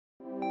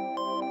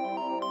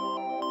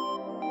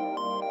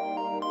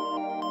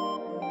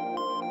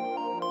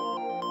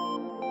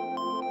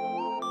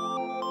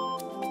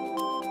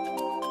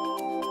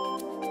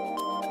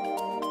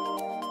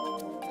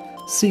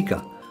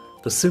SIQA,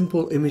 the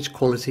Simple Image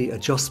Quality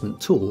Adjustment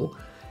tool,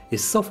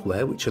 is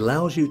software which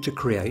allows you to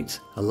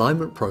create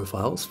alignment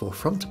profiles for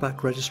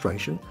front-to-back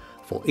registration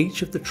for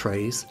each of the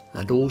trays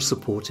and all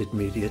supported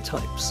media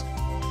types.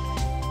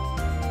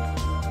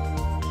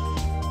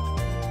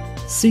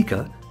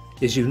 SIQA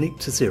is unique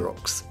to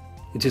Xerox.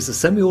 It is a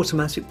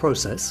semi-automatic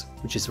process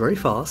which is very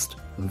fast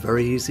and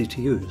very easy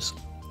to use.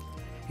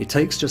 It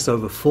takes just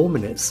over 4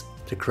 minutes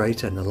to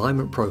create an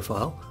alignment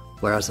profile,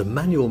 whereas a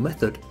manual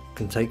method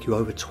can take you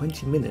over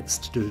 20 minutes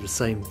to do the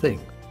same thing.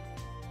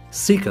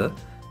 SIQA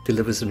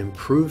delivers an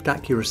improved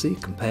accuracy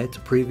compared to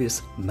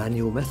previous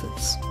manual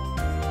methods.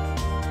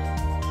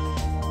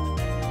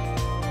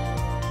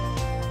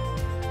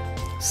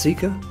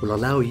 SIQA will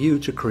allow you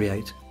to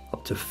create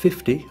up to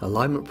 50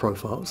 alignment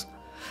profiles,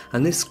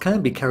 and this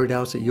can be carried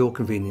out at your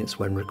convenience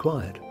when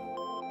required.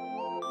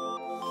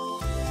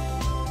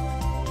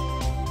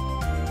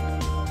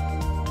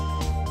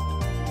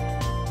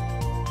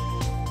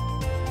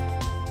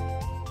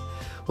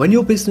 When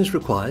your business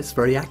requires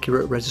very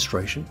accurate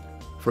registration,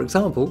 for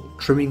example,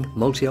 trimming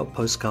multi-up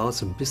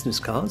postcards and business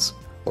cards,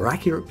 or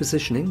accurate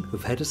positioning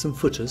of headers and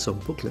footers on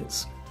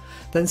booklets,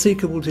 then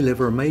SIQA will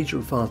deliver a major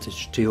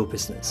advantage to your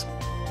business.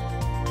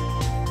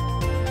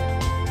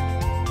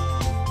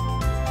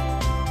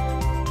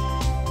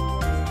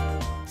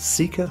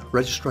 SIQA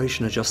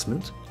Registration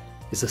Adjustment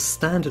is a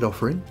standard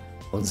offering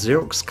on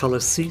Xerox Color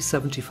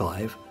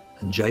C75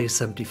 and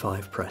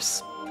J75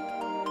 press.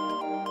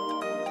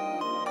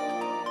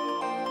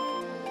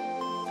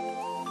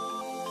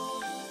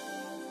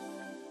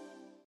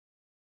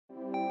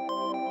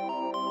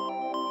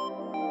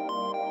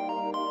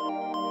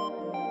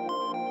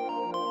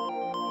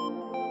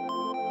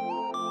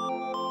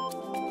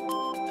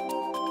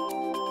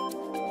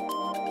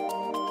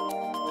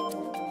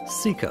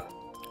 SIQA,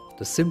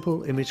 the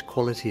Simple Image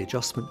Quality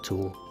Adjustment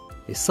tool,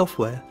 is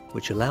software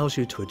which allows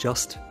you to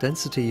adjust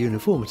density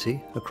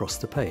uniformity across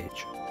the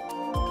page.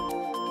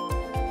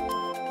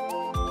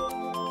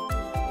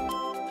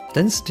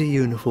 Density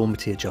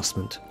uniformity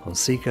adjustment on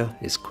SIQA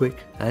is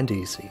quick and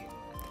easy.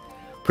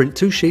 Print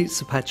 2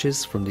 sheets of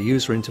patches from the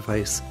user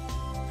interface,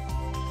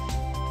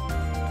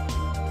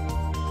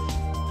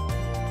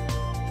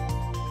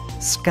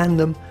 scan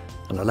them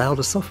and allow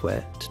the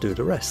software to do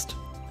the rest.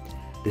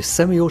 This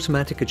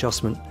semi-automatic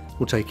adjustment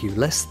will take you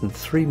less than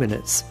 3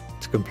 minutes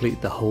to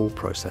complete the whole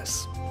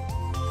process.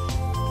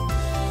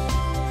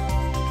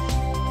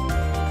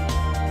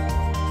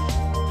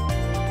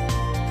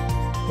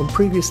 On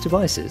previous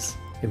devices,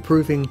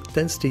 improving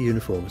density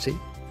uniformity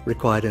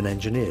required an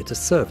engineer to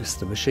service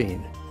the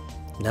machine.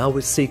 Now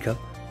with SIQA,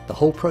 the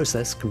whole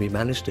process can be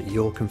managed at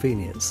your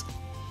convenience.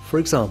 For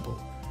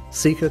example,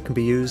 SIQA can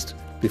be used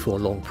before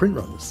long print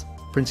runs,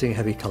 printing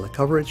heavy colour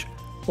coverage,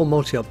 or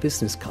multi-up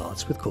business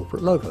cards with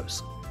corporate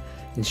logos,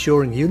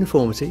 ensuring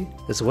uniformity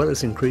as well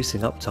as increasing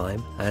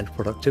uptime and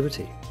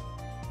productivity.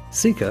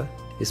 SIQA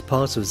is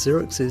part of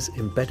Xerox's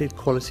embedded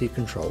quality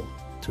control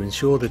to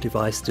ensure the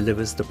device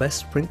delivers the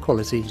best print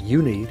quality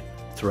you need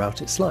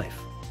throughout its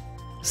life.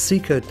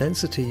 SIQA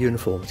Density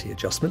Uniformity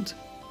Adjustment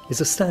is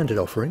a standard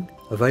offering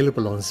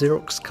available on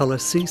Xerox Color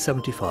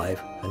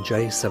C75 and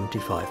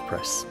J75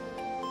 press.